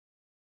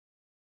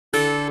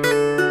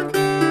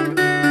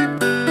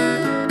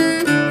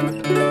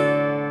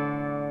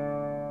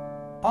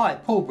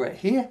Paul Brett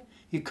here.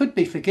 You could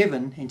be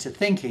forgiven into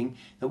thinking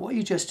that what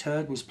you just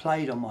heard was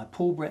played on my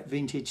Paul Brett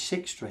vintage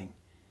 6-string.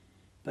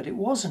 But it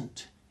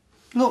wasn't.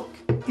 Look,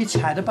 it's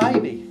had a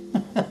baby.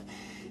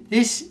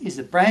 This is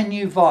the brand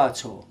new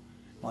Viator,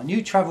 my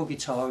new travel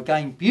guitar,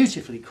 again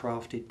beautifully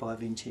crafted by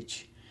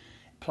Vintage.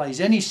 It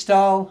plays any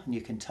style and you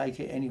can take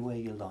it anywhere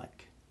you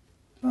like.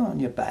 Put it on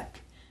your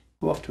back,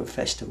 go off to a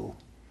festival,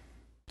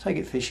 take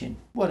it fishing,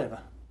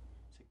 whatever.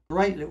 It's a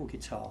great little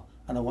guitar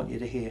and I want you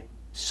to hear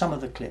some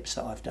of the clips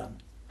that I've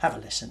done. Have a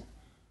listen.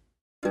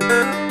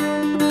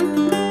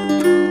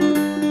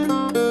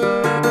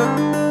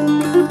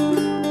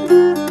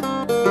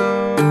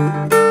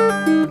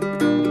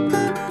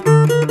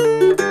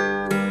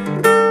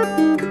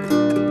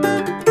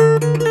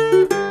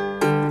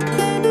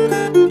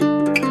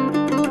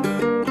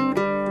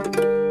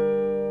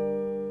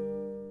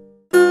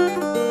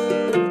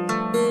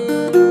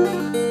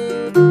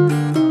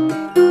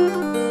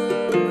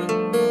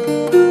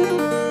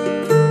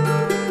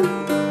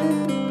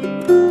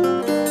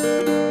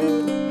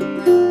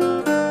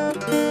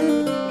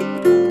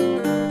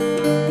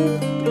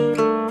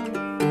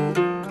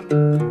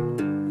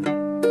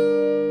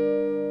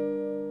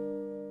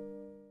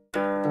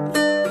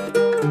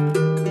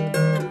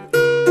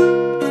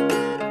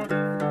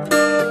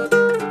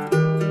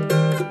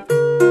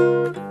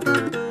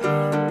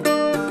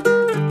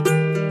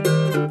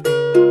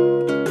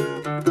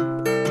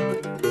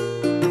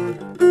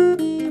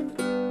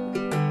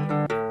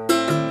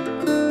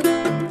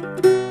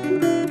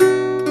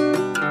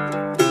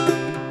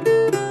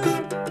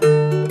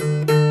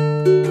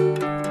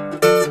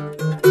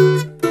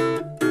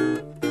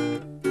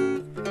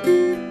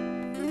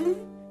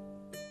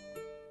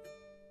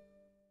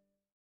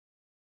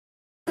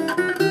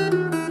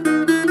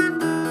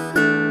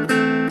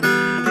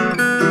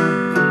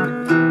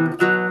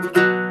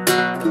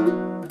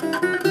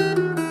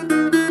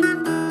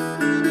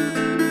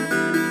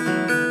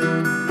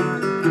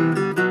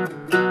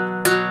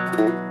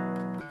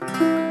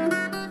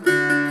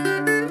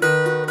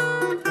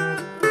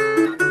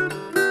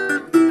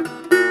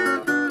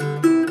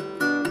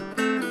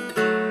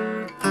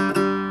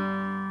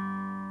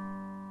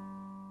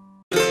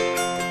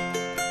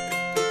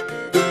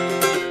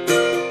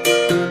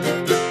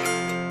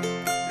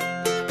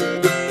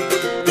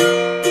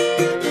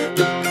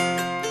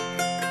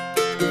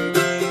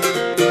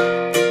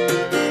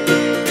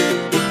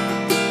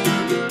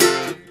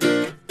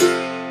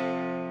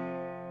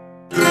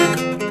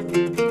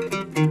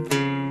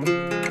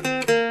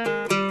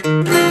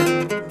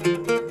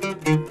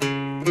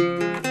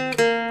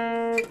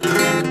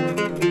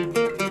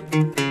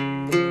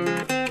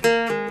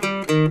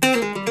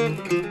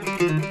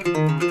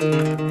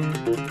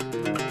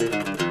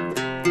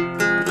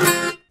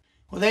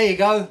 There you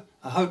go.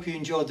 I hope you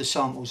enjoyed the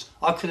samples.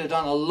 I could have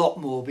done a lot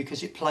more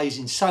because it plays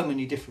in so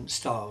many different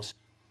styles.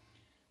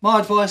 My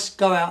advice,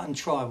 go out and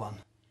try one.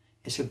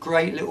 It's a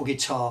great little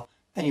guitar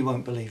and you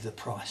won't believe the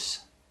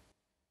price.